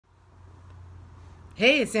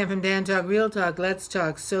Hey, it's Sam from Dan Talk, Real Talk, Let's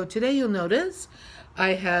Talk. So today you'll notice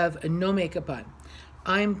I have no makeup on.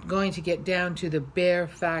 I'm going to get down to the bare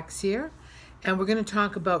facts here, and we're going to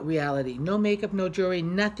talk about reality. No makeup, no jewelry,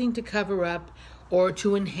 nothing to cover up or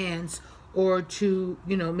to enhance or to,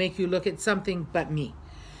 make you look at something but me.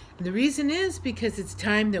 And the reason is because it's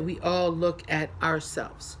time that we all look at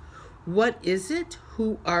ourselves. What is it?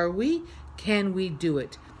 Who are we? Can we do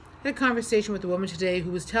it? I had a conversation with a woman today who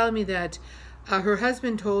was telling me that her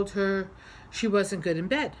husband told her she wasn't good in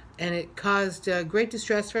bed, and it caused great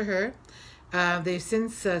distress for her. They've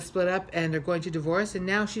since split up and are going to divorce, and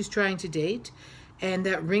now she's trying to date, and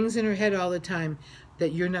that rings in her head all the time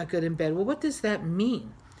that you're not good in bed. Well, what does that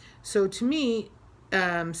mean? So to me,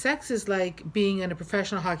 sex is like being on a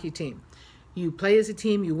professional hockey team. You play as a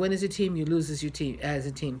team, you win as a team, you lose as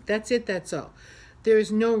a team. That's it, that's all. There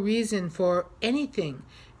is no reason for anything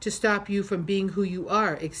to stop you from being who you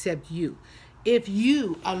are except you. If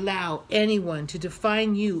you allow anyone to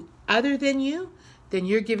define you other than you, then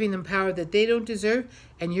you're giving them power that they don't deserve,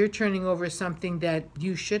 and you're turning over something that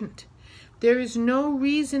you shouldn't. There is no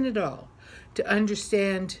reason at all to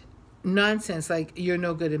understand nonsense like you're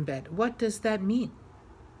no good in bed. What does that mean?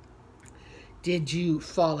 Did you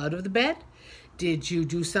fall out of the bed? Did you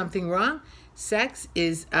do something wrong? Sex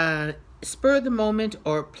is spur of the moment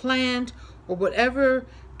or planned or whatever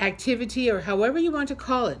activity or however you want to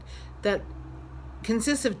call it that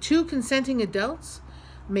consists of two consenting adults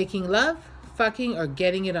making love, fucking, or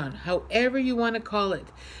getting it on, however you want to call it.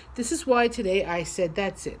 This is why today I said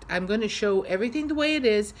that's it. I'm going to show everything the way it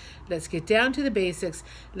is. Let's get down to the basics.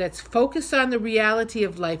 Let's focus on the reality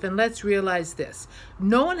of life, and let's realize this.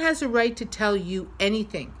 No one has a right to tell you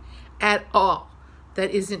anything at all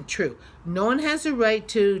that isn't true. No one has a right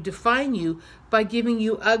to define you by giving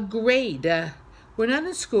you a grade. We're not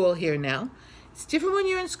in school here now. It's different when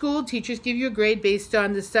you're in school. Teachers give you a grade based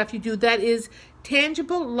on the stuff you do that is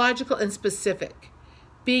tangible, logical, and specific.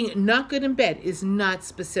 Being not good in bed is not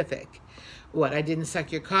specific. What, I didn't suck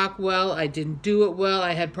your cock well, I didn't do it well,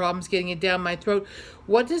 I had problems getting it down my throat.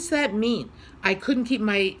 What does that mean? I couldn't keep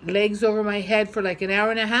my legs over my head for like an hour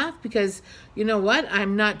and a half because, you know what,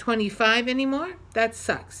 I'm not 25 anymore? That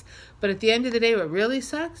sucks. But at the end of the day, what really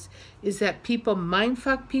sucks is that people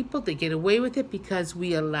mindfuck people. They get away with it because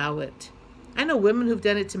we allow it. I know women who've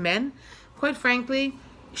done it to men. Quite frankly,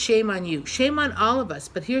 shame on you. Shame on all of us.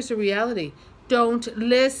 But here's the reality. Don't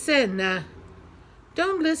listen.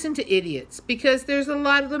 Don't listen to idiots because there's a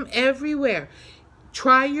lot of them everywhere.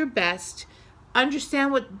 Try your best.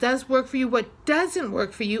 Understand what does work for you, what doesn't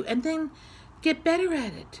work for you, and then get better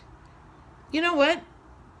at it. You know what?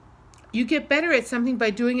 You get better at something by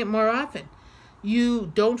doing it more often.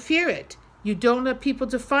 You don't fear it. You don't let people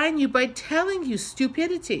define you by telling you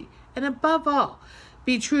stupidity. And above all,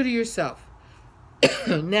 be true to yourself.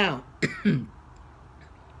 Now,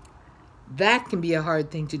 that can be a hard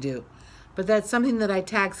thing to do. But that's something that I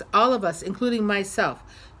tax all of us, including myself,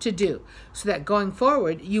 to do. So that going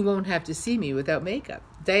forward, you won't have to see me without makeup.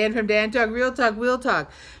 Diane from Dan Talk, Real Talk, Real Talk.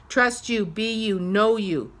 Trust you, be you, know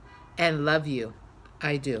you, and love you.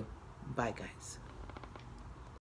 I do. Bye, guys.